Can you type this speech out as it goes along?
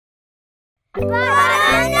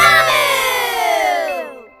Badanamu!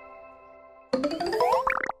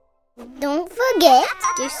 Don't forget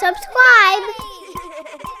to subscribe.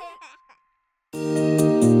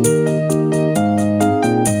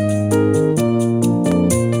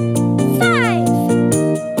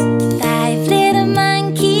 Five little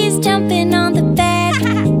monkeys jumping on the bed.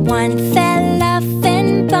 One fell off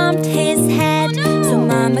and bumped his head. So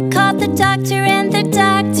Mama called the doctor and the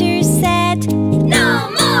doctor said, "No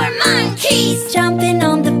more monkeys jumping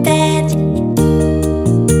on the bed."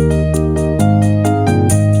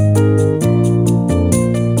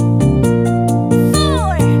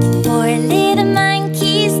 Four little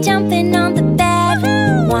monkeys jumping on the bed.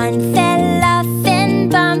 One fell off and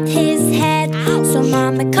bumped his head. So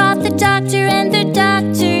Mama called the doctor and the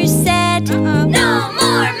doctor said, "No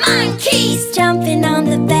more monkeys jumping on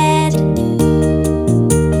the bed."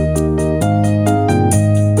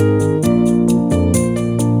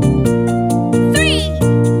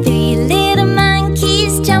 Three little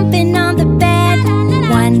monkeys jumping on the bed.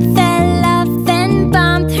 One fell off and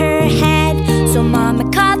bumped her head. So Mama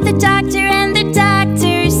called the doctor and the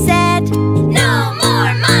doctor said, "No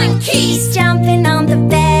more monkeys jumping on the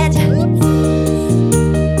bed."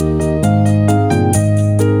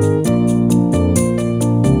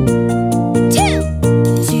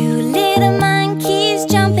 Two little monkeys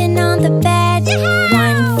jumping on the bed.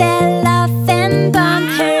 One fell off and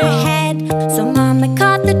bumped her head. So Mama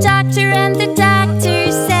called the doctor and the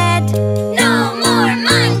doctor said, "No more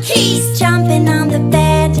monkeys jumping on the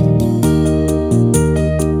bed."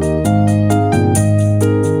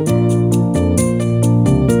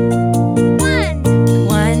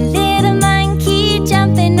 One little monkey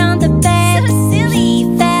jumping on the bed. He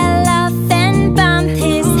fell off and bumped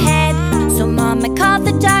his head. So Mama called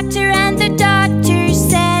the doctor and the doctor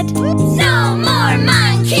said, "No more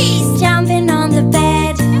monkeys jumping on the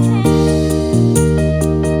bed."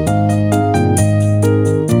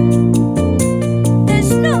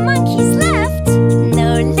 There's no monkeys left. No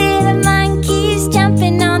little monkeys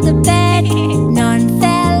jumping on the bed. None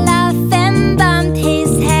fell off and bumped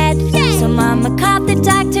his head. So Mama called the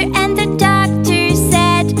doctor and the doctor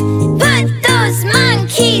said, "Put those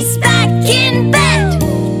monkeys back in bed."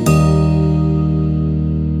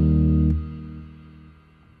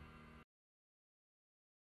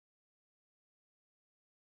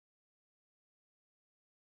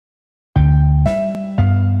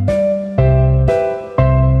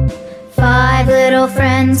 Five little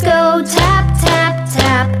friends go tap, tap,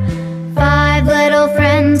 tap. Five little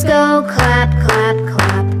friends go clap, clap,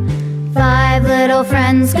 clap. Five little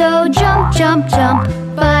friends go jump, jump, jump.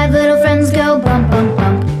 Five little friends go bump, bump,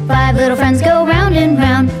 bump. Five little friends go round and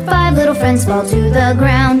round. Five little friends fall to the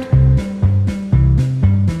ground.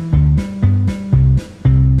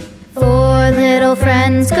 Four little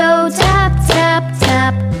friends go tap, tap,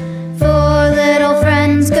 tap. Four little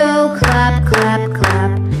friends go clap, clap,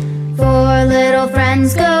 clap. Four little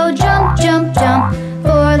friends go jump, jump, jump.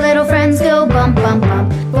 Four little friends go bump, bump,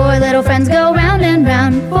 bump. Four little friends go round and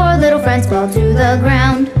round. Four little friends fall to the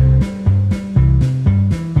ground.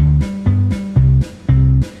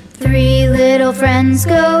 Three little friends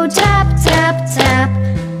go tap, tap, tap.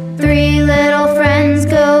 Three little friends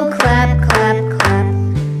go clap, clap, clap.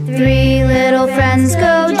 Three little friends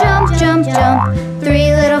go jump, jump, jump.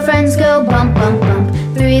 Three little friends go bump, bump, bump.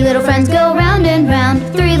 Three little friends go round and round.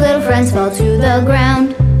 Three little friends fall to the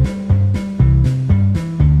ground.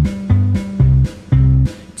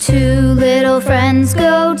 Two little friends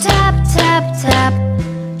go tap, tap, tap.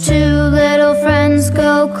 Two little friends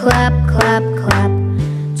go clap, clap, clap.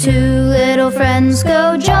 Two little friends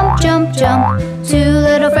go jump, jump, jump. Two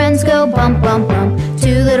little friends go bump, bump, bump.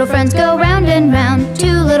 Two little friends go round and round.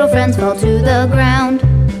 Two little friends fall to the ground.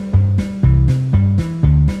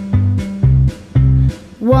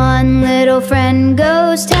 One little friend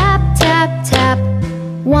goes tap, tap, tap.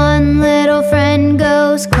 One little friend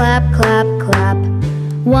goes clap, clap, clap.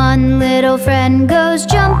 One little friend goes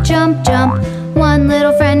jump, jump, jump. One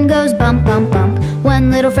little friend goes bump, bump, bump.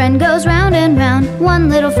 One little friend goes round and round. One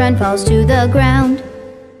little friend falls to the ground.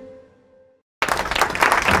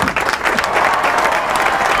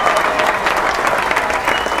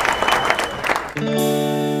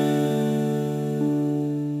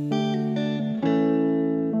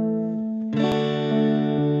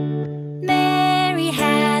 Mary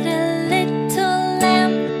had a little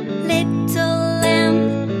lamb, little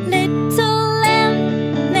lamb, little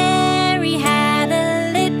lamb. Mary had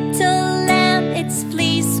a little lamb. Its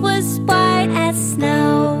fleece was white as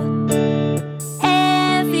snow.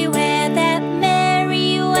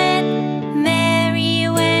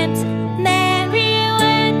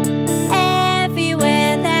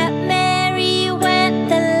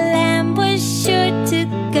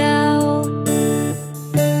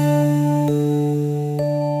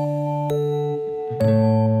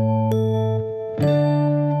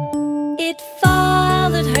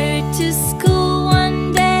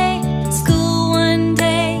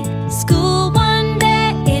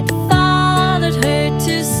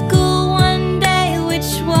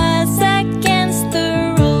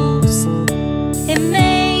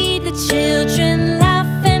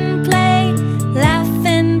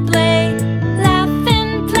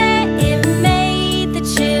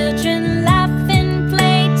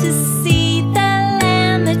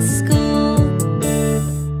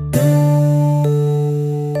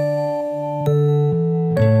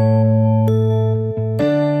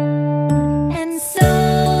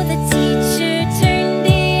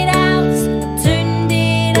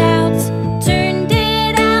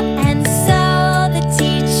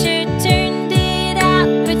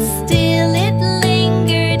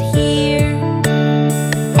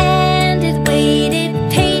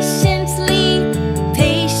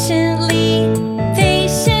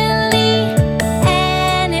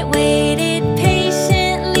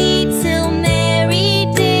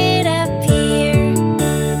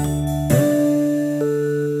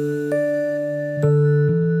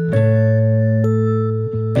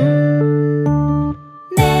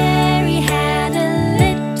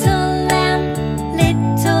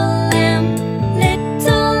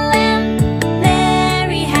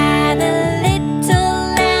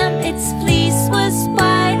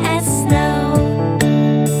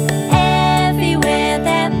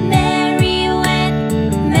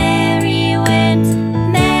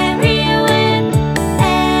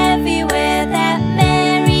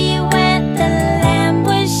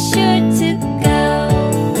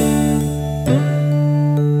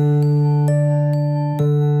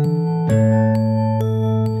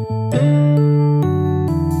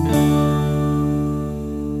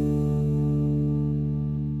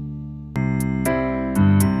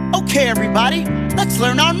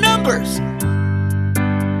 learn our numbers.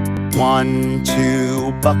 1,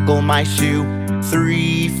 2, buckle my shoe.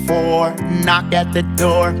 3, 4, knock at the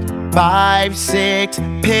door. 5, 6,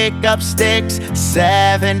 pick up sticks.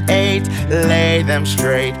 7, 8, lay them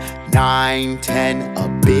straight. 9, 10, a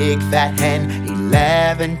big fat hen.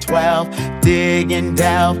 11, 12, dig and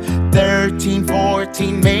delve. 13,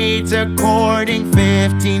 14, maids a courting.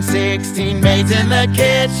 15, 16, maids in the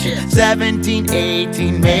kitchen. 17,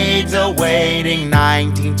 18, maids a waiting.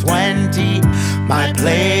 19, 20, my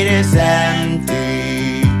plate is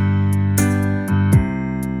empty.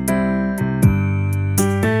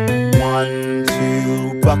 1,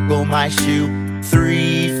 2, buckle my shoe.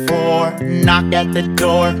 3, 4, knock at the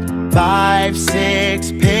door. 5,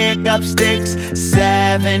 6, pick up sticks.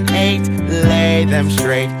 7, 8, lay them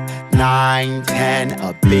straight. 9, 10,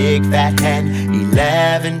 a big fat hen.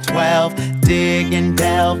 11, 12, dig and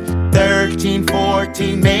delve. 13,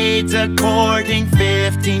 14, maids a courting.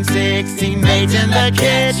 15, 16, maids in the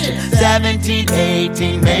kitchen. 17,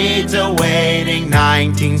 18, maids a waiting.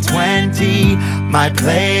 19, 20, my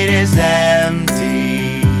plate is empty.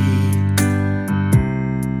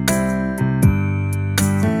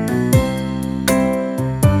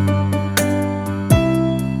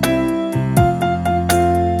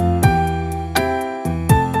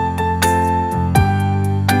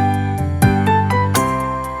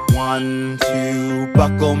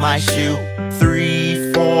 Buckle my shoe.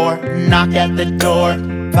 3, 4, knock at the door.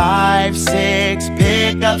 5, 6,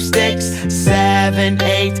 pick up sticks. 7,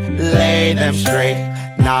 8, lay them straight.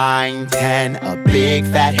 9, 10, a big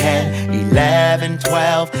fat hen. 11,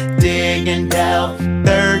 12, dig and delve.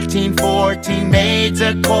 13, 14, maids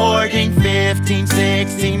a courting. 15,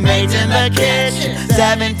 16, maids in the kitchen.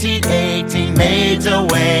 17, 18, maids a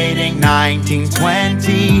waiting. 19,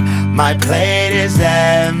 20, my plate is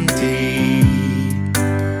empty.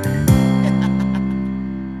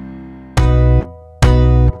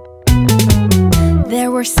 There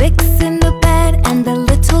were 6 in the bed, and the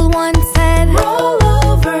little one said, "Roll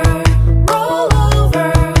over, roll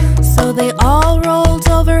over." So they all rolled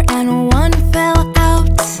over, and one fell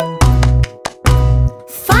out.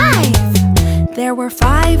 5. There were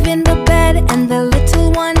 5 in the bed, and the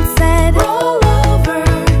little one said, "Roll over,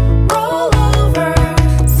 roll over."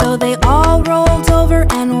 So they all rolled over,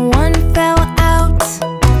 and one fell out.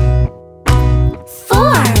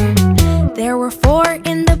 4. There were 4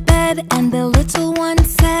 in the bed, and the little one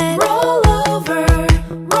said, "Roll over,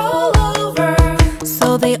 roll over."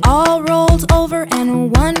 So they all rolled over, and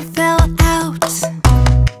one fell out.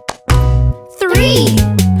 3.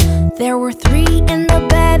 There were 3 in the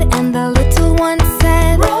bed, and the little one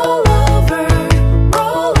said, "Roll over,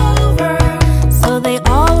 roll over." So they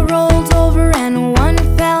all rolled over, and one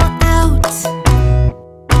fell out.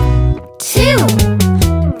 2.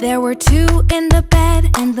 There were 2 in the bed,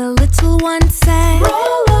 and the little one said,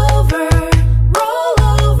 "Roll over, roll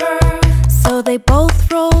over." So they both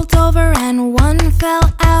rolled over, and one fell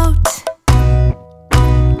out.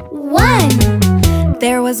 1.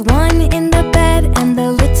 There was 1 in the bed, and the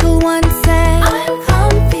little one said, "I'm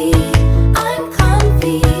comfy, I'm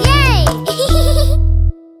comfy." Yay!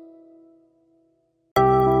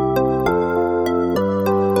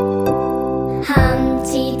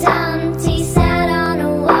 Humpty Dumpty sat on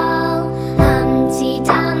a wall. Humpty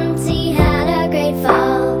Dumpty had a great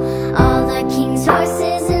fall. All the king's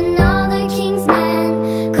horses and all the king's men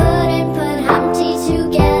couldn't put Humpty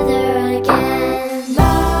together again.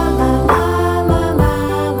 La la la la la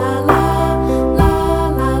la la la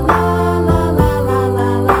la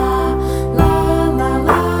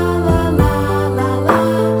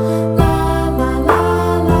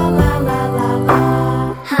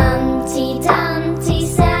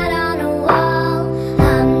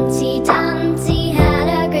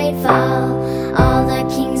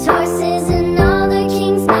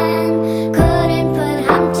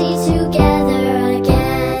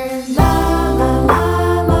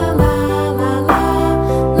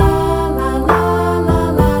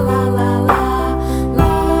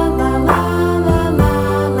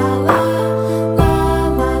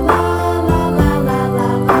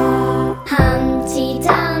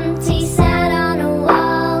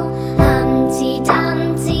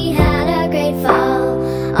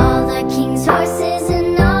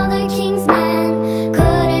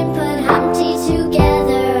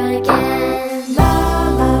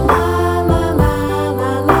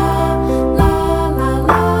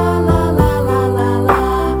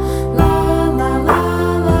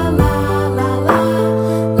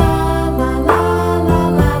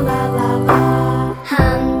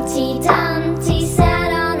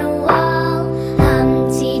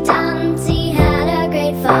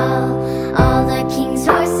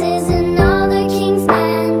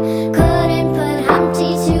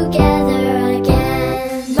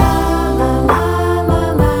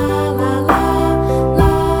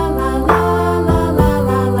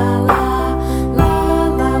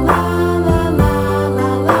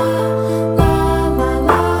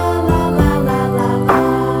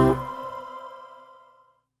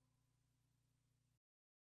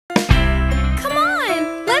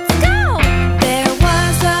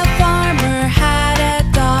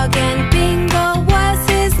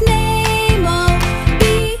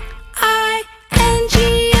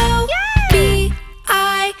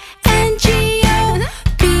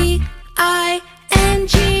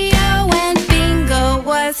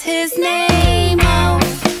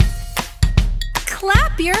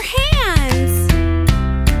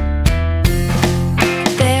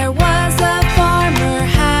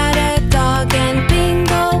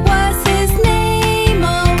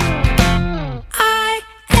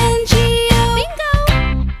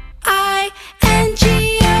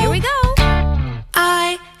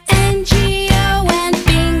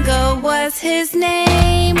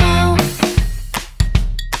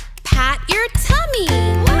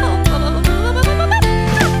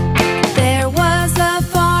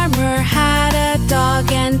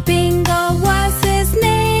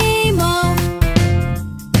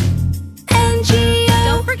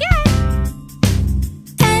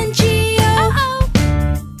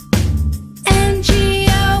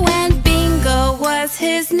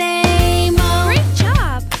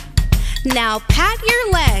Now pat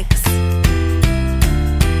your legs.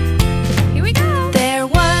 Here we go. There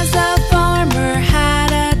was a farmer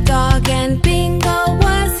had a dog, and Bingo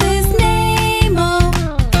was his name. Oh,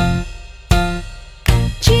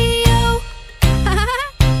 Geo.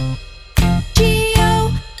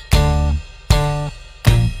 Geo.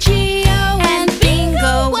 Geo, and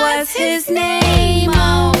Bingo was his name.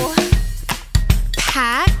 Oh,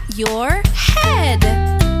 pat your head.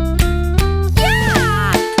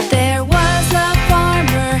 Yeah! There was a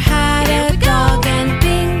farmer had a dog, and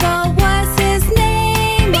Bingo was his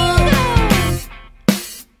name. Bingo!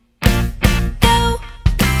 Go!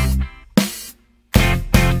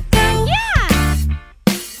 Go! Yeah!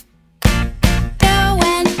 Go,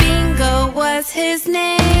 and Bingo was his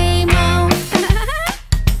name. Oh.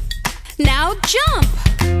 Now jump!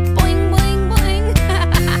 Boing, boing, boing.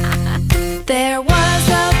 There was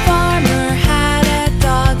a farmer had a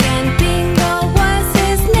dog, and Bingo was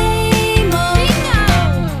his name. Oh. Bingo!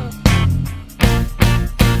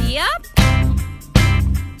 Yup.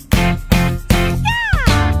 Yeah.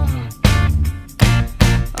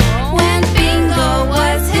 Oh. When Bingo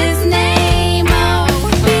was his name. Oh.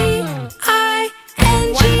 B-I-N-G-O.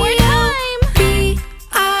 One more time.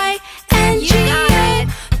 B-I-N-G-O. You got it.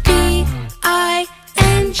 B-I-N-G-O.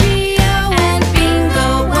 And Bingo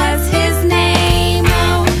was his name.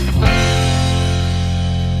 Oh.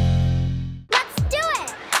 Let's do it!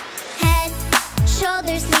 Head,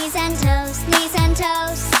 shoulders, knees and toes, knees and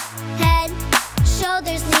toes. Head,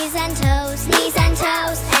 shoulders, knees and toes, knees and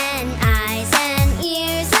toes. And eyes and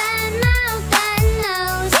ears and mouth and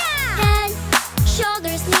nose. Yeah! Head,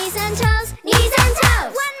 shoulders, knees and toes, knees and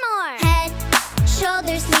toes. One more! Head,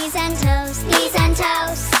 shoulders, knees and toes, knees and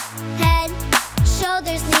toes. Head,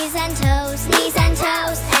 shoulders, knees and toes, knees and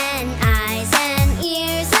toes. And eyes and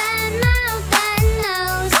ears and mouth and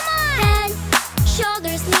nose. Come on! Head,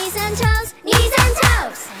 shoulders, knees and toes, knees and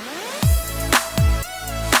toes.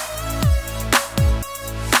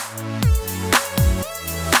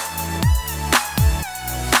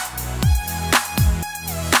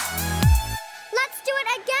 Let's do it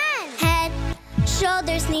again. Head,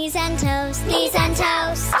 shoulders, knees and toes, knees and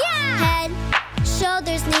toes. Yeah! Head,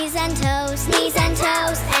 shoulders, knees and toes, knees and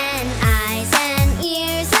toes. And eyes and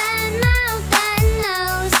ears and mouth and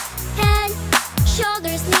nose. Head,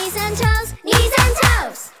 shoulders, knees and toes, knees and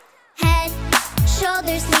toes. Head,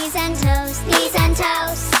 shoulders, knees and toes, knees and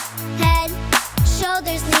toes. Head,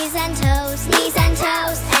 shoulders, knees and toes, knees and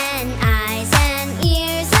toes. And eyes and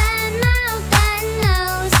ears and mouth and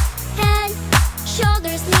nose. Head,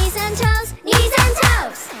 shoulders, knees and toes, knees and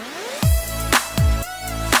toes.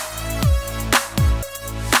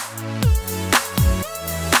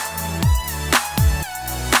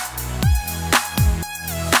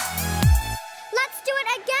 Let's do it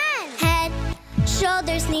again. Head,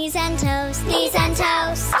 shoulders, knees and toes, knees and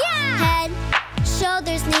toes. Yeah! Head,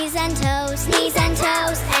 shoulders, knees and toes, knees and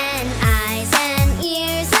toes. And eyes and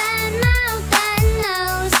ears and mouth and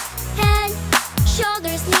nose. Head,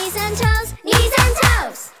 shoulders, knees and toes, knees and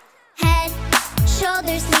toes. Head,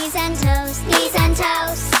 shoulders, knees and toes, knees and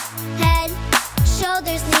toes. Head,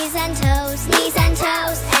 shoulders, knees and toes, knees and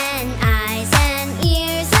toes. And eyes and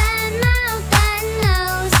ears and mouth and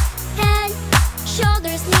nose. Head,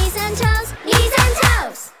 shoulders, knees and toes, knees and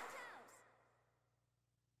toes.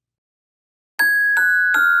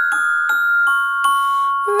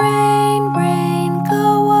 Rain, rain,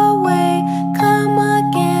 go away. Come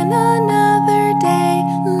again another day.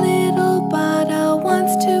 Little Bada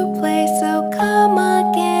wants to play, so come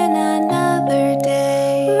again another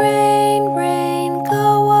day. Rain, rain,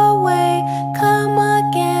 go away. Come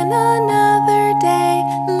again another day.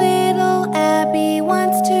 Little Abby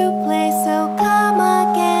wants to play, so come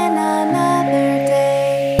again another day.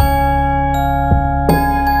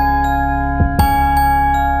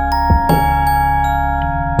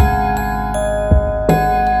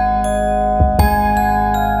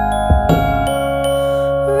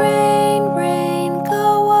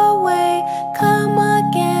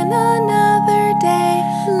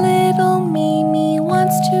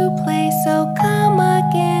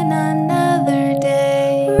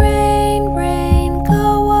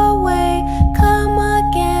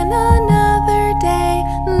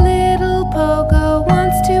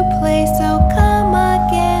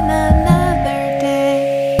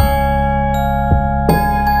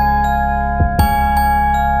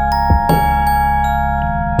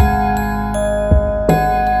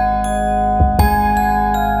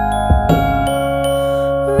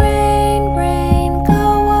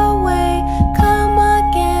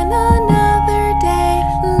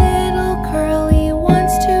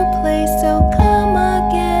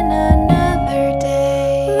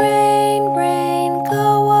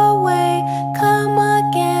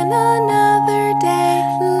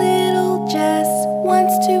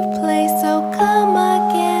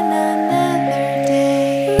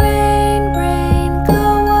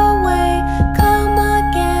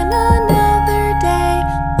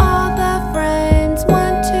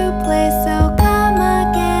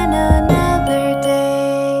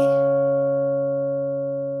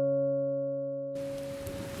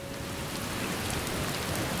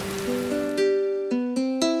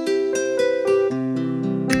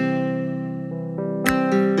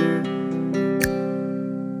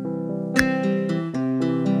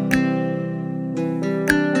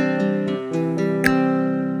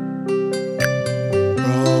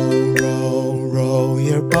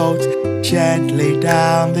 boat gently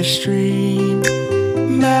down the stream.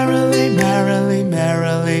 Merrily, merrily,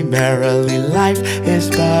 merrily, merrily, life is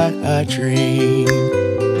but a dream.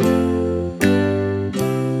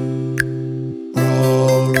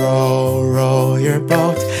 Row, row, row your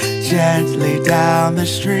boat gently down the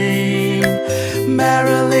stream.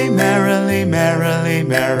 Merrily, merrily, merrily,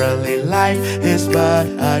 merrily, life is but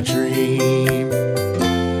a dream.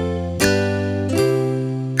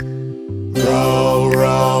 Row,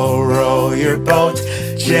 row, row your boat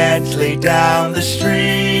gently down the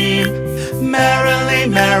stream. Merrily,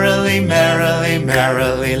 merrily, merrily,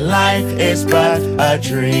 merrily, life is but a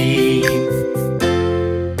dream.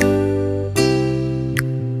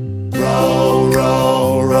 Row,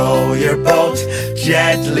 row, row your boat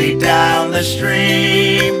gently down the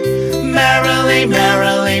stream. Merrily,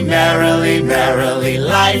 merrily, merrily, merrily,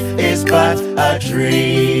 life is but a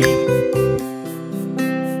dream.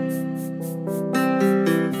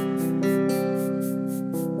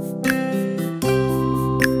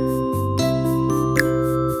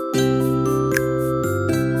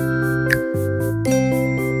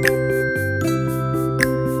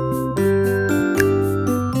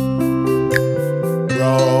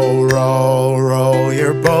 Row, row, row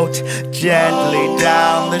your boat gently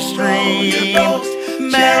down the stream.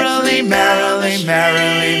 Merrily, merrily,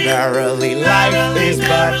 merrily, merrily, life is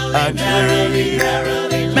but a dream.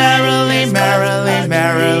 Merrily, merrily,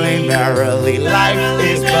 merrily, merrily, life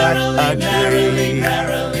is but a dream.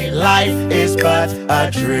 Life is but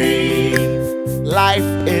a dream. Life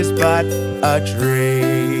is but a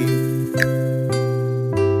dream.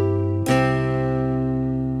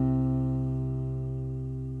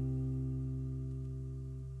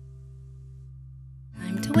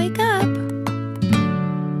 Wake up.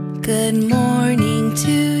 Good morning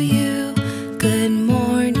to you. Good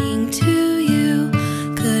morning to you.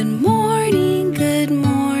 Good morning, good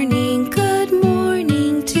morning, good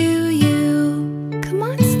morning to you. Come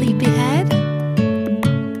on, sleepyhead.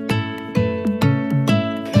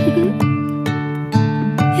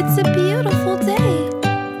 It's a beautiful day.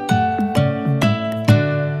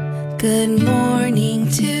 Good morning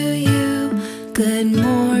to you. Good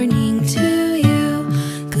morning to you.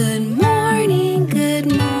 Good morning, good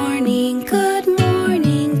morning, good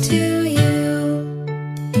morning to you.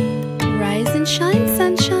 Rise and shine,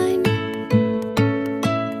 sunshine.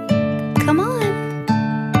 Come on.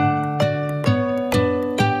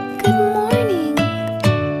 Good morning.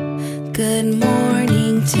 Good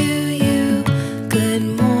morning to you. Good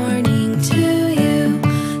morning to you.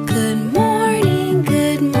 Good morning,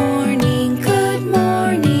 good morning, good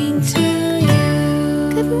morning to you.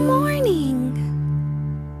 Good morning.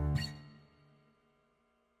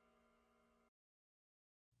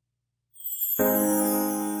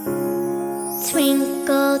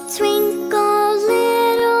 Twinkle, twinkle,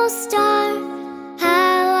 little star,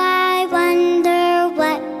 how I wonder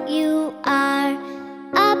what you are.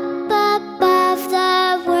 Up above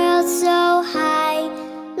the world so high,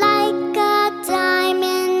 like a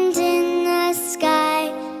diamond in the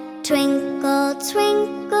sky. Twinkle,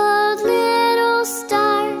 twinkle, little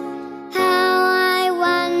star, how I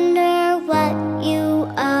wonder what you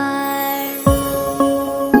are.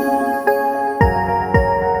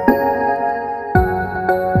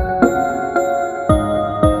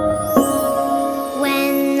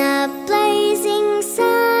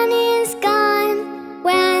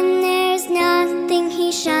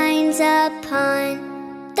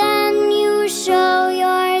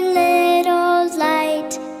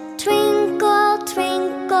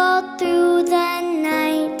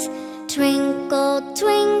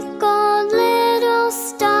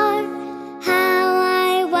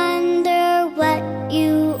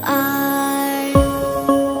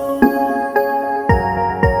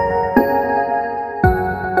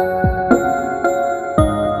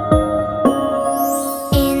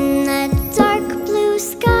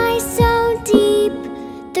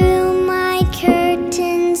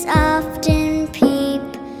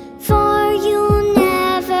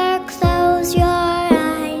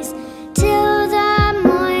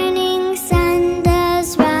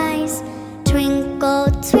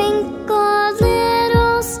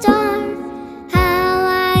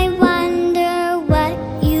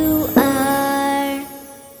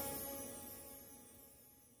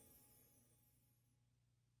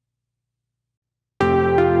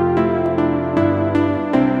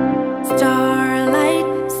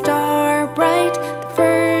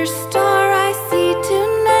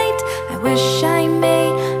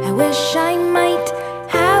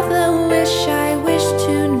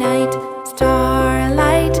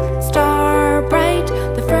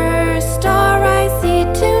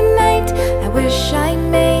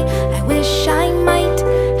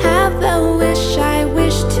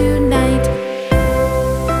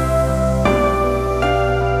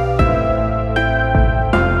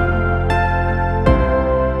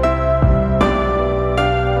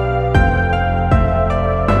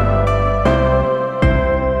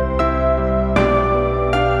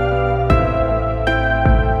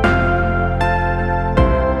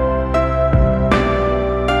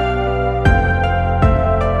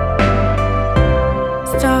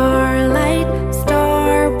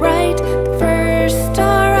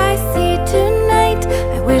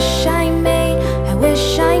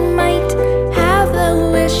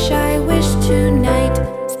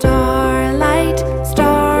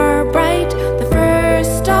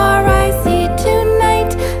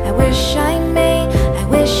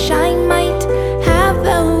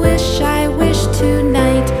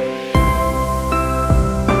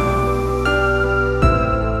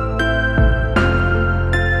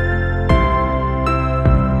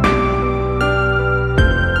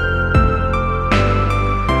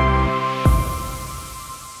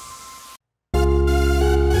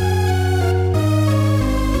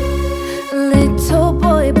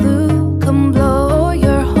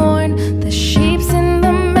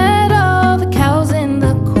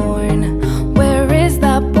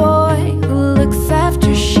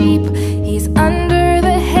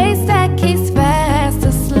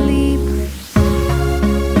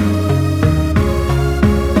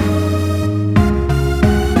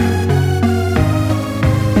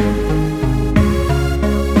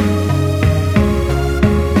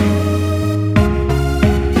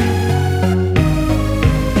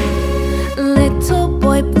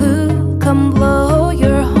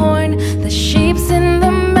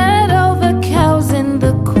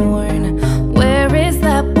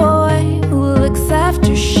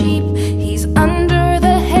 after sheep. He's under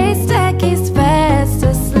the haystack, he's fast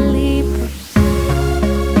asleep.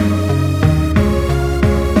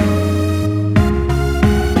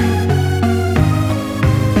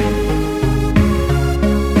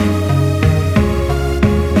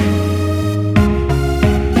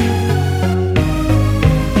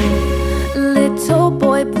 Little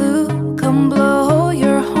boy blue, come blow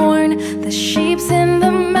your horn. The sheep's in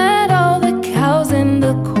the meadow, the cow's in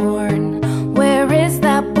the corn. Where is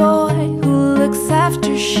that boy who looks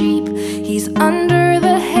after sheep? He's under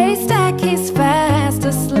the haystack, he's fast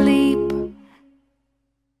asleep.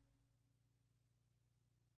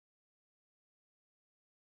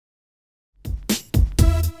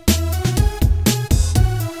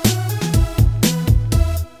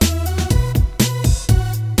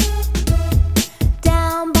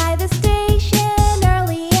 Down by the station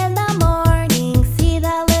early in the morning, see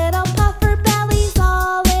the little puffer bellies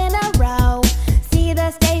all in a row. See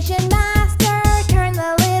the station master turn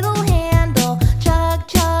the little handle, chug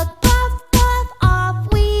chug puff puff, off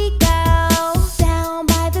we go. Down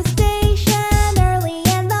by the station early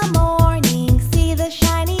in the morning, see the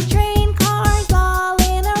shiny train cars all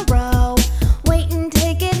in a row. Waiting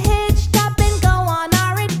to get hitched up and go on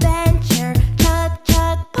our adventure, chug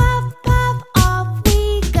chug puff puff, off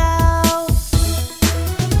we go.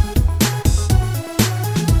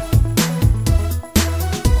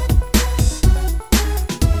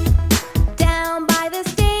 Down by the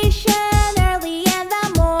station early in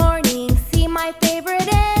the morning, see my favorite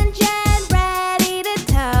engine ready to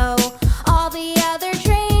tow. All the other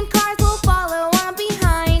train cars will follow on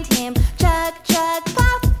behind him, chug chug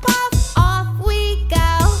puff puff, off we go.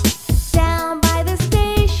 Down by the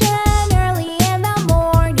station early in the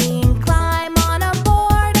morning, climb on a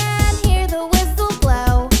board and hear the whistle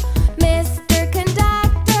blow. Mr.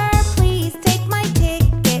 Conductor, please take my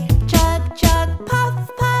ticket, chug chug puff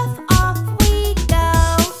puff, off we go.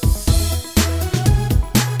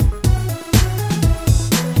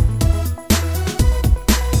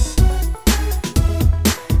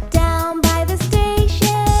 Down by the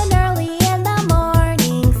station early in the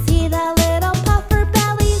morning, see the little puffer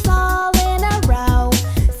bellies all in a row.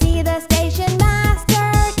 See the station master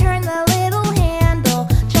turn the little handle,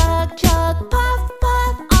 chug chug puff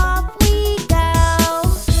puff, off we go.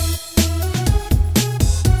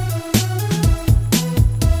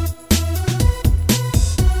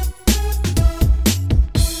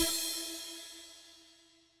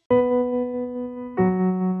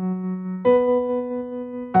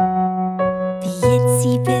 The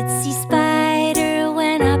itsy bitsy spider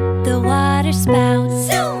went up the water spout.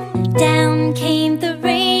 Down came the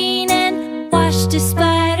rain and washed the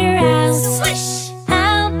spider out.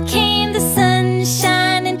 Out came the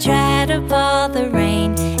sunshine and dried up all the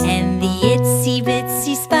rain. And the itsy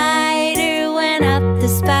bitsy spider went up the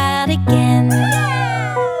spout again.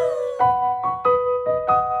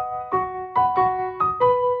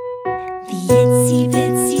 The itsy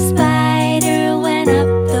bitsy spider went up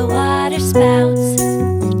the water spouts.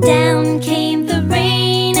 Down came the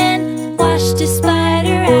rain and washed the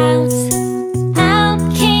spider out. Out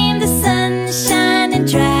came the sunshine and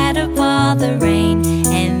dried up all the rain.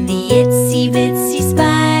 And the itsy bitsy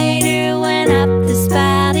spider went up the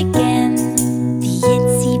spout again. The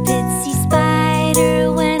itsy bitsy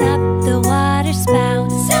spider went up the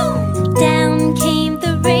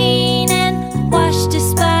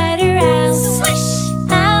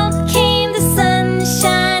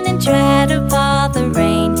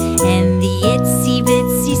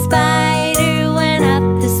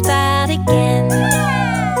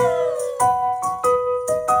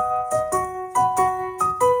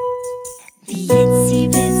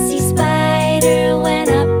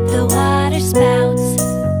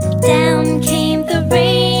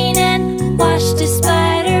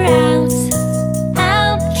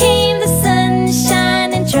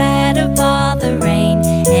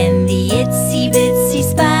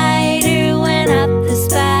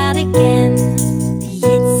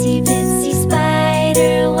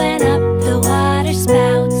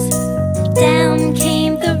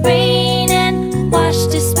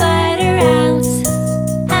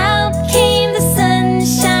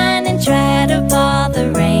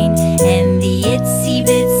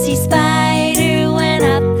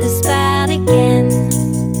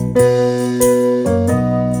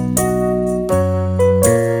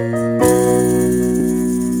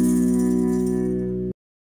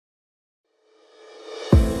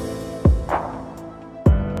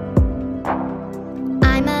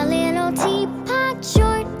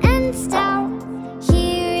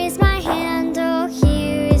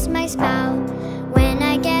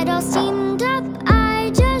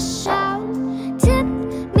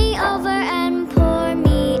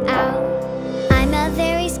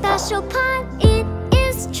special pot, it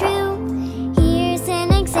is true. Here's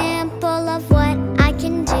an example of what I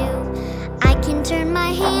can do. I can turn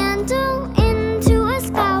my handle into a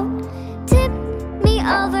spout, tip me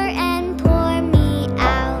over and pour me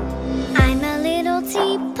out. I'm a little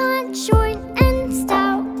teapot, short and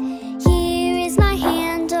stout. Here is my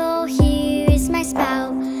handle, here is my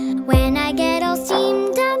spout. When I get all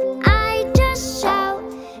steamed up, I just shout,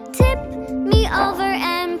 tip me over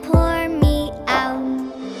and pour me out.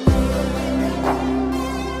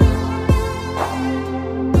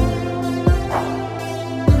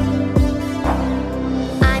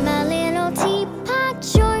 I'm a little teapot,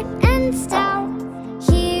 short and stout.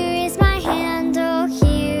 Here is my handle,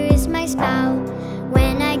 here is my spout.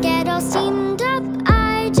 When I get all steamed up,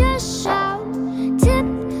 I just shout, tip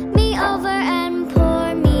me over and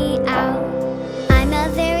pour me out. I'm a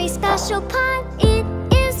very special pot, it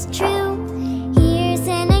is true. Here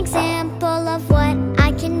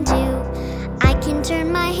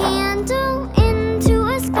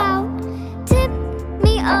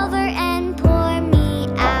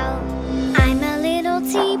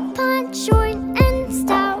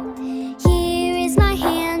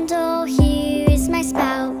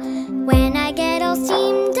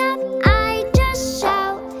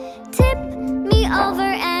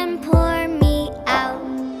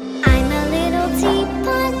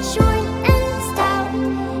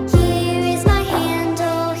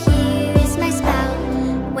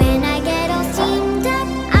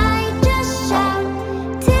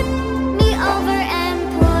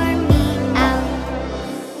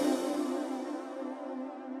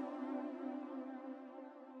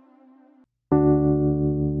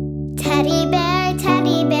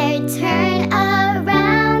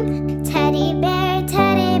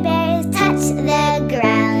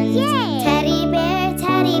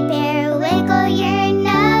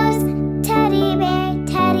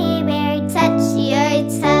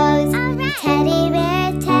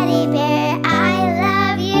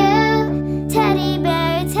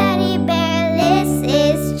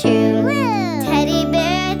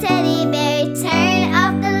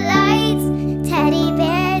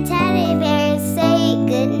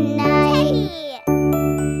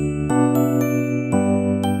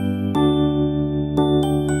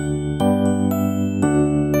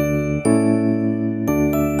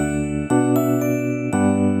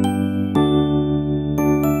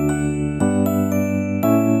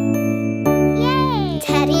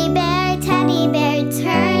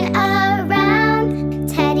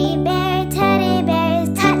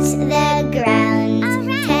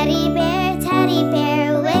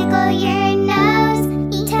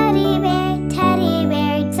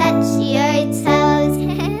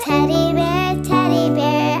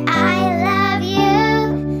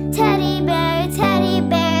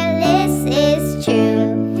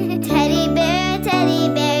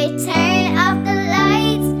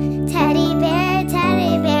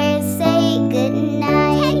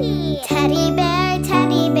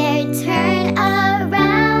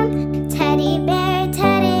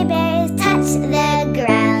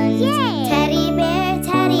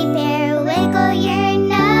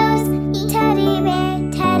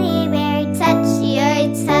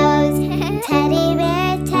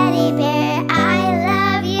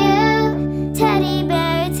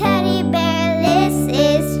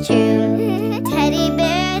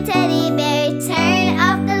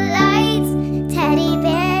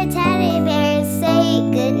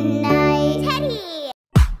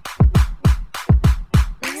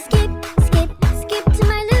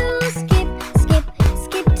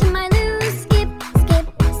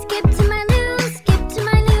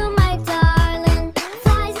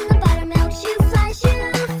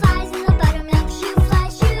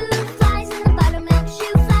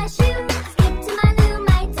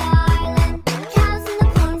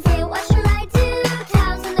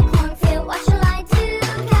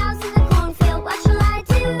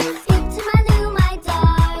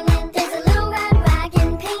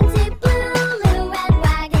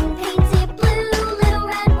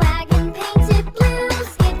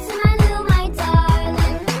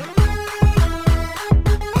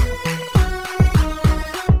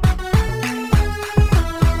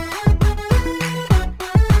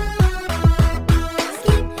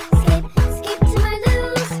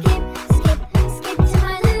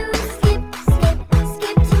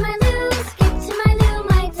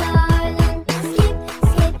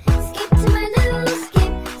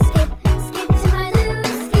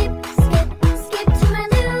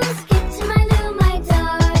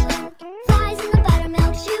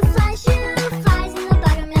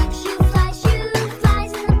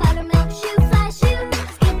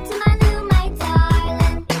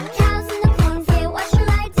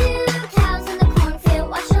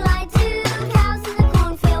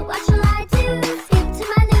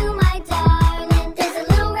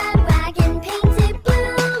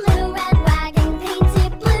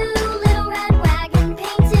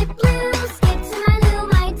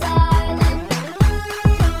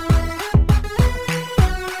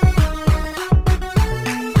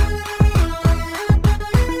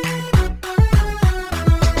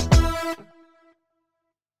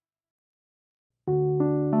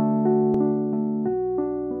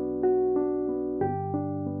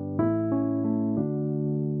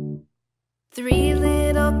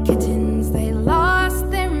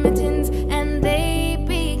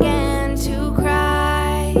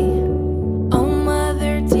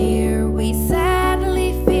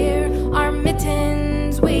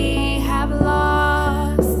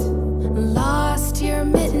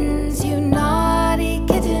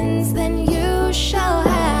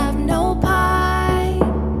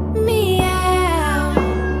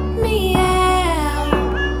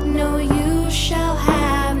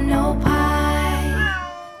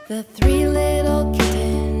little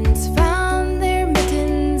kittens found their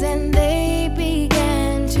mittens and they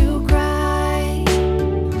began to cry.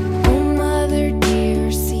 Oh, mother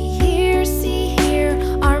dear, see here,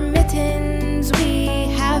 our mittens we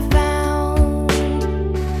have found.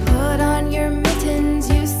 Put on your mittens,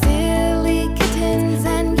 you silly kittens,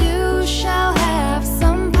 and you shall have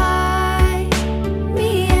some pie.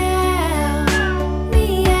 Meow,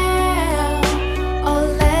 meow, oh,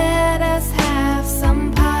 let us have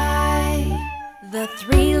some pie. The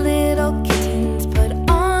three little kittens put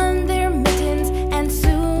on their mittens and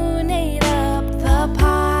soon ate up the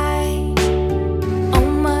pie. Oh,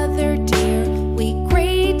 mother dear, we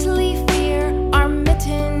greatly fear our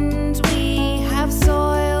mittens we have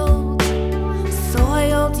soiled.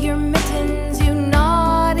 Soiled your mittens, you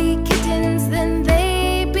naughty kittens. Then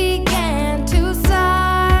they began to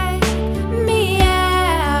sigh.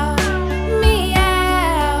 Meow,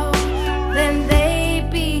 meow, then they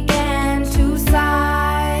began to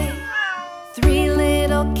sigh. Three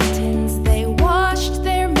little kittens, they washed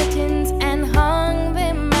their mittens and hung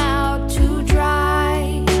them out to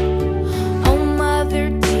dry. Oh, mother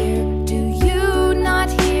dear, do you not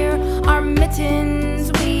hear our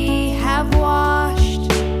mittens we have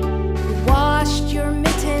washed? Washed your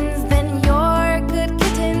mittens, then you're good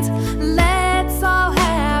kittens. Let's all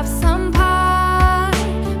have some pie.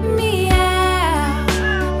 Meow,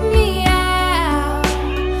 meow,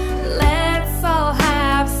 let's all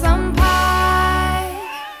have some pie.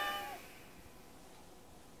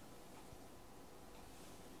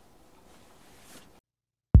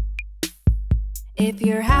 If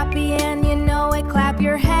you're happy and you know it, clap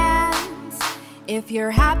your hands. If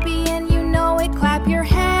you're happy and you know it, clap your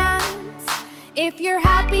hands. If you're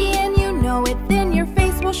happy and you know it, then your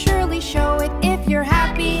face will surely show it. If you're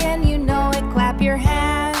happy and you know it, clap your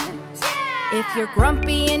hands. If you're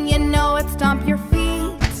grumpy and you know it, stomp your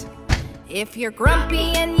feet. If you're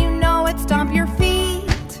grumpy and you know it, stomp your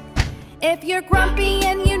feet. If you're grumpy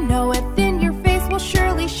and you know it, then your face will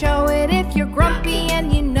surely show it. If you're grumpy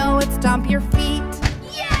and you know it, stomp your feet.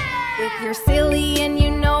 If you're silly and you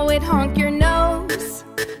know it, honk your nose.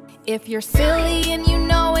 If you're silly and you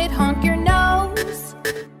know it, honk your nose.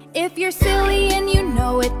 If you're silly and you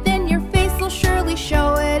know it, then your face will surely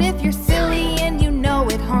show it. If you're silly and you know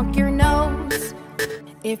it, honk your nose.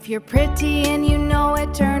 If you're pretty and you know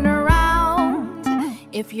it, turn around.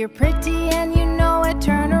 If you're pretty and you know it,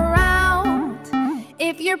 turn around.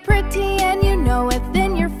 If you're pretty and you know it,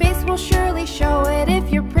 then your face will surely show it.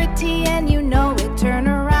 If you're pretty and you know it, turn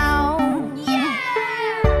around.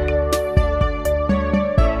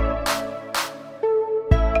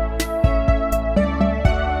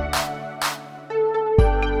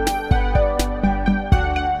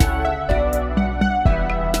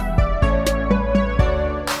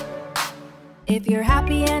 If you're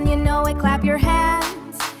happy and you know it, clap your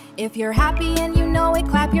hands. If you're happy and you know it,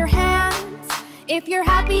 clap your hands. If you're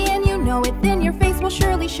happy and you know it, then your face will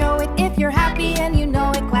surely show it. If you're happy and you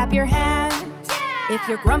know it, clap your hands. If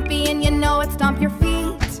you're grumpy and you know it, stomp your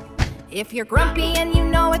feet. If you're grumpy and you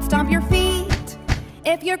know it, stomp your feet.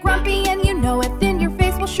 If you're grumpy and you know it, then your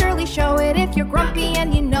face will surely show it. If you're grumpy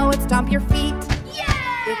and you know it, stomp your feet.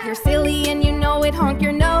 If you're silly and you know it, honk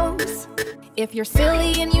your nose. If you're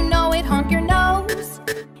silly and you know it, honk your nose.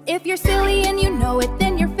 If you're silly and you know it,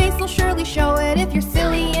 then your face will surely show it. If you're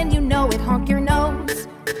silly and you know it, honk your nose.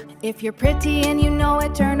 If you're pretty and you know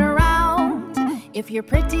it, turn around. If you're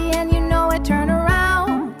pretty and you know it, turn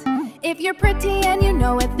around. If you're pretty and you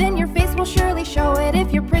know it, then your face will surely show it.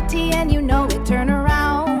 If you're pretty and you know it, turn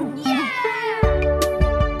around.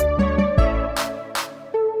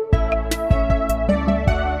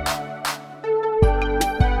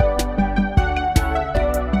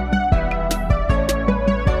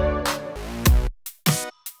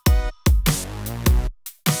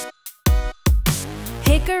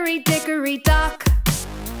 Hickory dickory dock,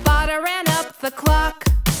 Bada ran up the clock.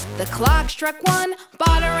 The clock struck one,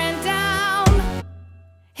 Bada ran down.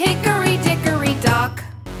 Hickory dickory dock,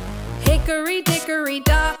 hickory dickory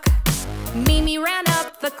dock, Mimi ran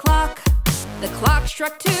up the clock. The clock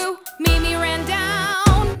struck two, Mimi ran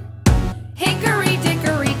down. Hickory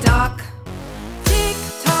dickory dock, tick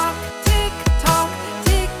tock, tick tock,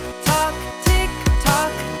 tick tock, tick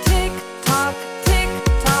tock, tick tock, tick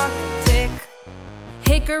tock, tick.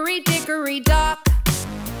 Hickory dickory dock,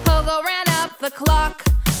 Pogo ran up the clock.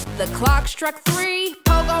 The clock struck three,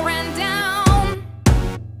 Pogo ran down.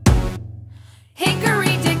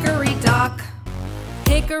 Hickory dickory dock,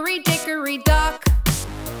 hickory dickory dock,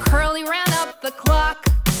 Curly ran up the clock.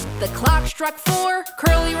 The clock struck four,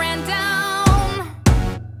 Curly ran down.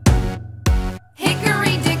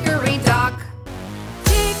 Hickory dickory dock,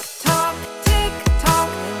 tick tock,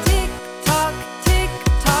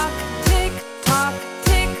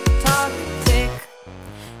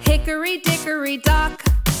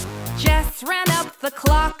 Jess ran up the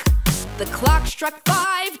clock. The clock struck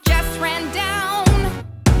 5, Jess ran down.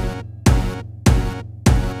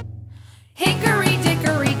 Hickory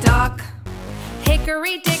dickory dock,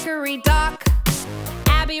 hickory dickory dock.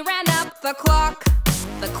 Abby ran up the clock.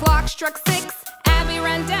 The clock struck 6, Abby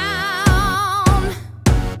ran down.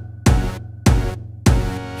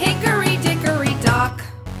 Hickory dickory dock.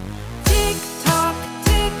 Tick tock,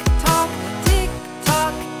 tick tock, tick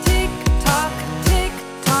tock, tick tock, tick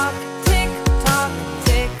tock, tick tock,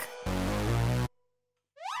 tick.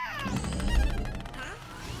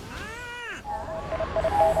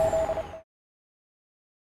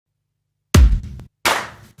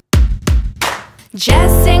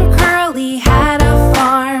 Jess and Curly had a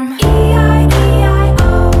farm,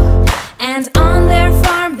 E-I-E-I-O. And on their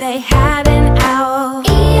farm they had an owl,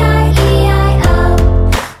 E-I-E-I-O.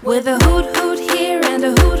 With a hoot hoot here and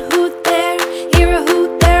a hoot hoot there, here a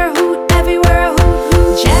hoot, there a hoot, everywhere a hoot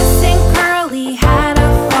hoot. Jess and Curly had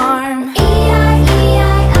a farm,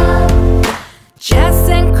 E-I-E-I-O. Jess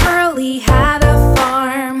and Curly had a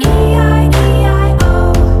farm,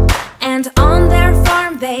 E-I-E-I-O. And on their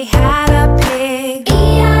farm they had a pig,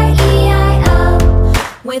 E-I-E-I-O.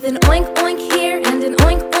 With an oink oink here and an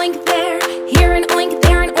oink oink there, here an oink,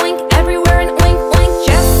 there an oink, everywhere an oink oink.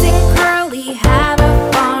 Jess and Curly had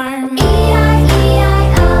a farm,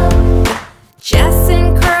 E-I-E-I-O. Jess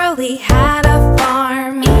and Curly had a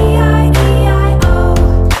farm, E-I-E-I-O.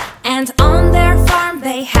 And on their farm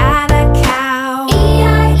they had a cow,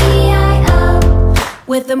 E-I-E-I-O.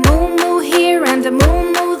 With a moo moo here and a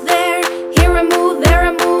moo moo there, here a moo, there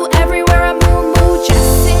a moo, everywhere a moo moo.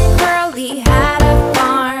 Jess and Curly had a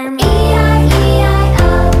farm,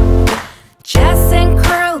 E-I-E-I-O. Jess and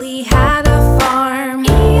Curly had a farm,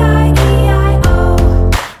 E-I-E-I-O.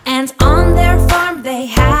 And on their farm they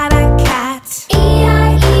had a cat,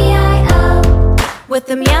 E-I-E-I-O. With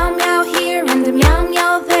a meow meow here and a meow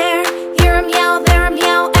meow there, here a meow, there a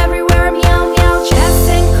meow, everywhere a meow meow. Jess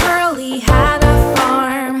and Curly had a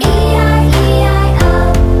farm, E-I-E-I-O.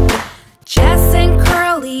 Jess and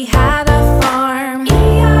Curly had a farm,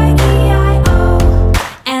 E-I-E-I-O.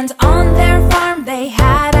 And on their farm they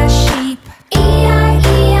had a sheep,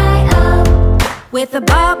 E-I-E-I-O. With a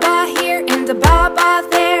ba ba here and a ba ba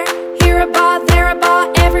there, here a ba, there a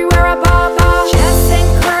ba, everywhere a ba ba. Jess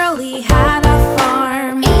and Curly had a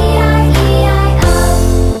farm, E-I-E-I-O.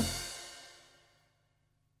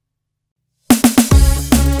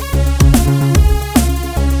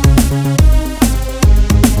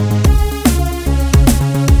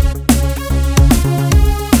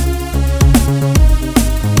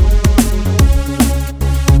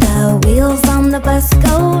 The wheels on the bus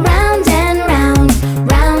go round and round,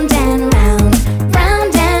 round and round,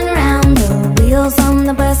 round and round. The wheels on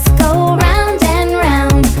the bus go round and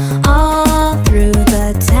round, all through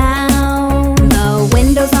the town. The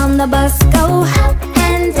windows on the bus go up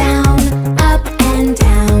and down, up and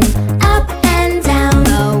down, up and down.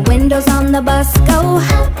 The windows on the bus go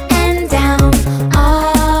up and down,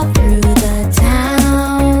 all through the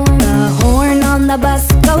town. The horn on the bus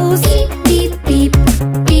goes beep, beep, beep,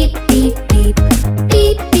 beep, beep, beep,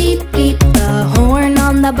 beep, beep, beep. The horn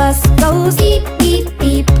on the bus goes beep, beep,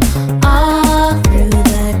 beep, all through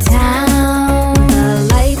the town. The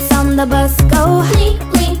lights on the bus go blink,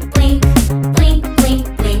 blink, blink, blink, blink,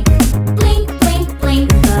 blink, blink, blink, blink.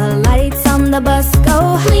 The lights on the bus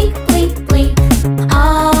go blink, blink, blink,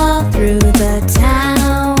 all through the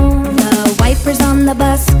town. The wipers on the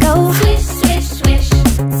bus go swish, swish, swish,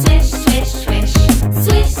 swish, swish, swish,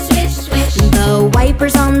 swish, swish, swish. The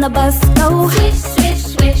wipers on the bus go swish, swish,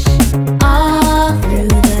 swish, all through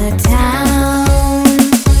the town.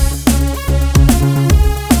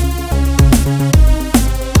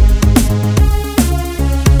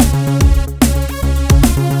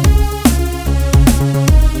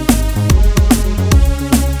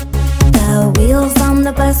 The wheels on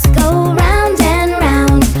the bus go round and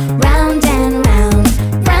round, round and round,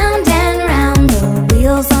 round and round. The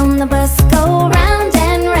wheels on the bus go round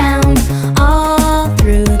and round, all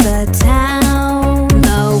through the town.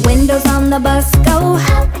 The windows on the bus go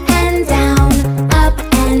up and down, up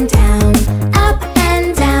and down, up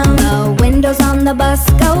and down. The windows on the bus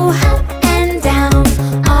go up and down,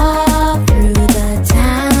 all through the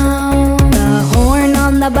town. The horn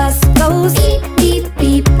on the bus goes beep, beep,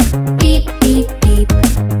 beep, beep, beep, beep,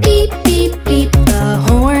 beep, beep, beep. The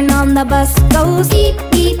horn on the bus goes beep,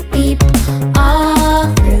 beep, beep, all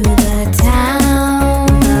through the town.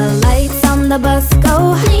 The lights on the bus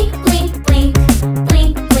go blink, blink, blink,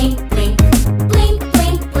 blink, blink, blink, blink,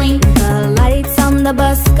 blink, blink.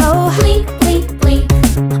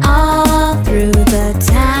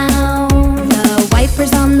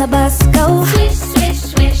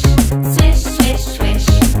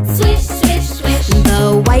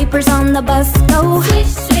 diapers on the bus go Swish,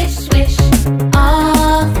 swish, swish.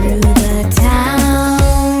 all through the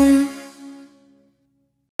town.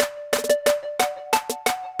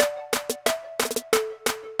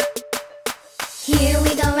 Here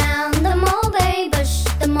we go round the mulberry bush,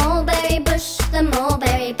 the mulberry bush, the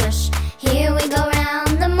mulberry bush. Here we go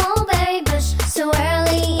round the mulberry bush, so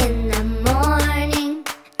early in the morning.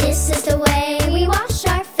 This is the way we wash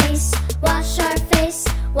our face, wash our face,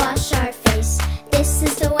 wash our face. This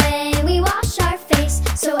is the way we wash our face,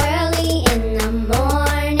 so early in the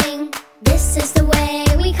morning. This is the way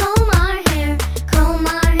we comb our hair, comb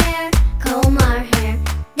our hair, comb our hair.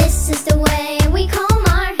 This is the way we comb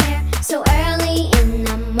our hair, so early in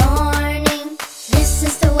the morning. This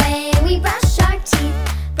is the way we brush our teeth,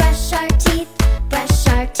 brush our teeth, brush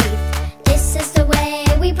our teeth. This is the way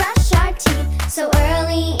we brush our teeth, so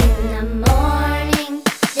early in the morning.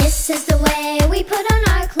 This is the way we put on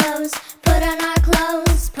our clothes, put on our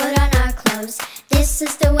clothes, put on our clothes. This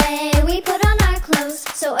is the way we put on our clothes,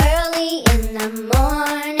 so early in the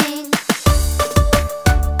morning.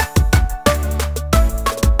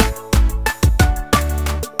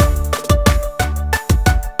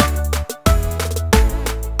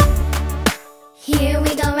 Here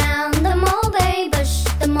we go round the mulberry bush,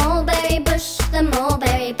 the mulberry bush, the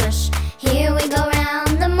mulberry bush. Here we go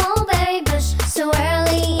round the mulberry bush, so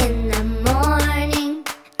early in the morning.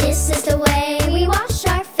 This is the way we wash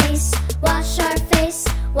our face, wash our face,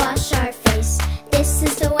 wash our face. This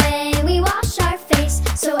is the way we wash our face,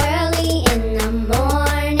 so early in the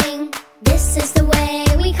morning. This is the way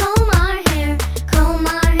we comb our hair, comb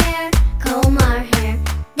our hair, comb our hair.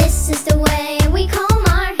 This is the way we comb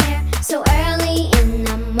our hair, so early in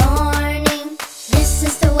the morning. This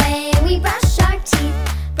is the way we brush our teeth,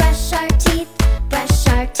 brush our teeth, brush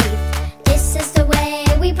our teeth. This is the way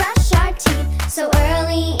we brush our teeth, so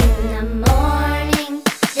early in the morning.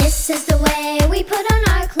 This is the way we put on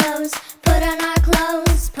our clothes, put on our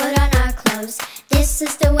clothes, put on our clothes. This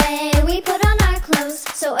is the way we put on our clothes,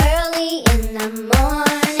 so early in the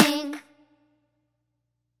morning.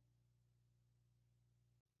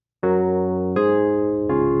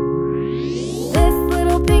 This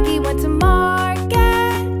little piggy went to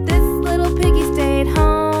market. This little piggy stayed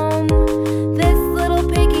home. This little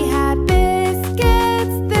piggy had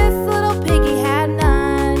biscuits. This little piggy had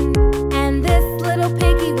none. And this little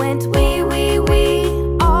piggy went wee, wee, wee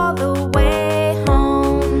all the way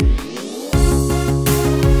home.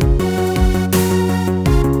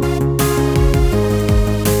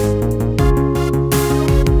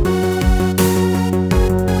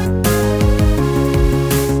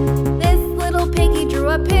 This little piggy drew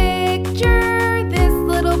a picture. This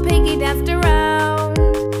little piggy danced around.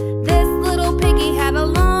 This little piggy had a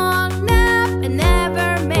long nap and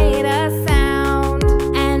never made a sound.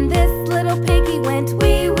 And this little piggy went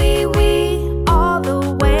wee, wee, wee all the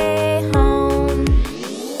way home.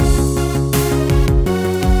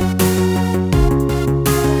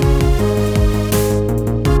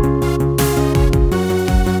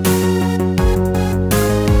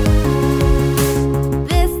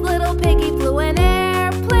 This little piggy flew an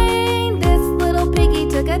airplane. This little piggy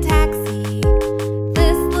took a taxi.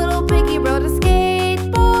 This little piggy rode a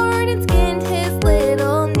skateboard and skinned his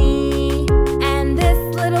little knee. And this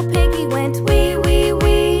little piggy went wee, wee,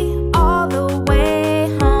 wee all the way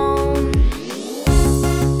home.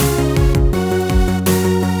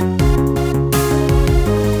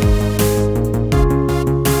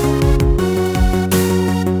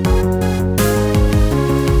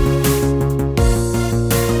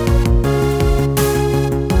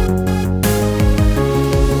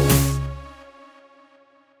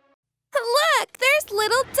 Look, there's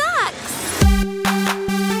little ducks.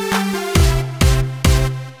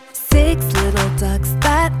 6 little ducks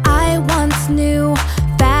that I once knew.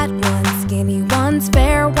 Fat ones, skinny ones,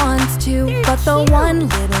 fair ones too. But the one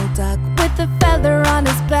little duck with a feather on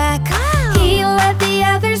his back, he led the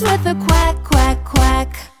others with a quack, quack,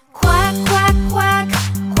 quack. Quack, quack, quack,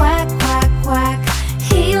 quack, quack, quack.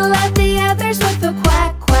 He led the others with a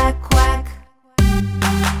quack, quack, quack.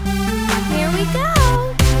 Here we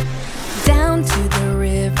go. Down to the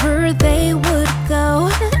river they would go.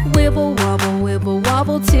 Wibble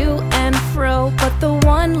wobble to and fro. But the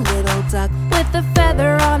one little duck with the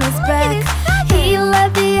feather on his back, he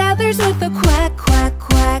led the others with a quack, quack,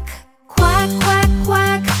 quack. Quack, quack,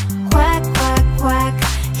 quack, quack, quack, quack.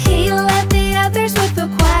 He led the others with a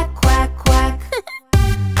quack, quack, quack.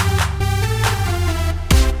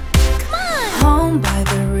 Come on! Home by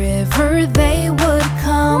the river they would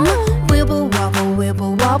come. Wibble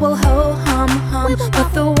wobble, ho, hum, hum. But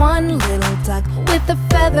the one little duck with the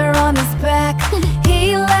feather on his back,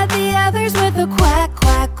 he led the others with a quack,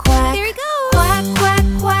 quack, quack.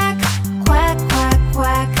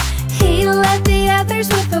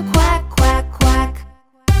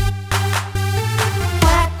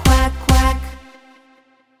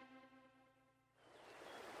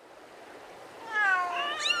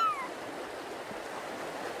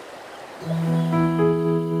 Little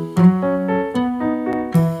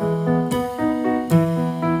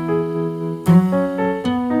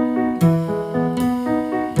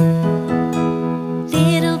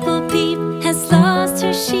Bo Peep has lost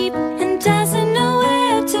her sheep and doesn't know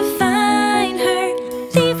where to find her.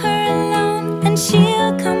 Leave her alone and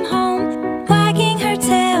she'll come home, wagging her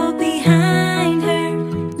tail behind her.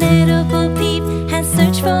 Little Bo Peep has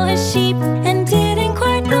searched for her sheep and didn't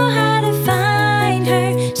quite know how to find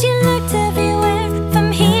her. She looked everywhere,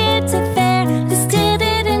 from here to there, but still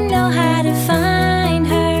didn't know how to find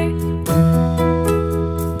her.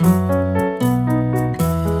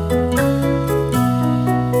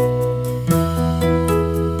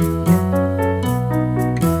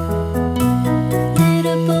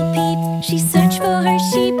 Little Bo Peep, she searched for her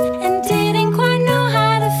sheep and didn't quite know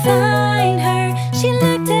how to find her. She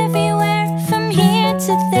looked everywhere, from here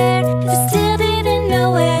to there, but still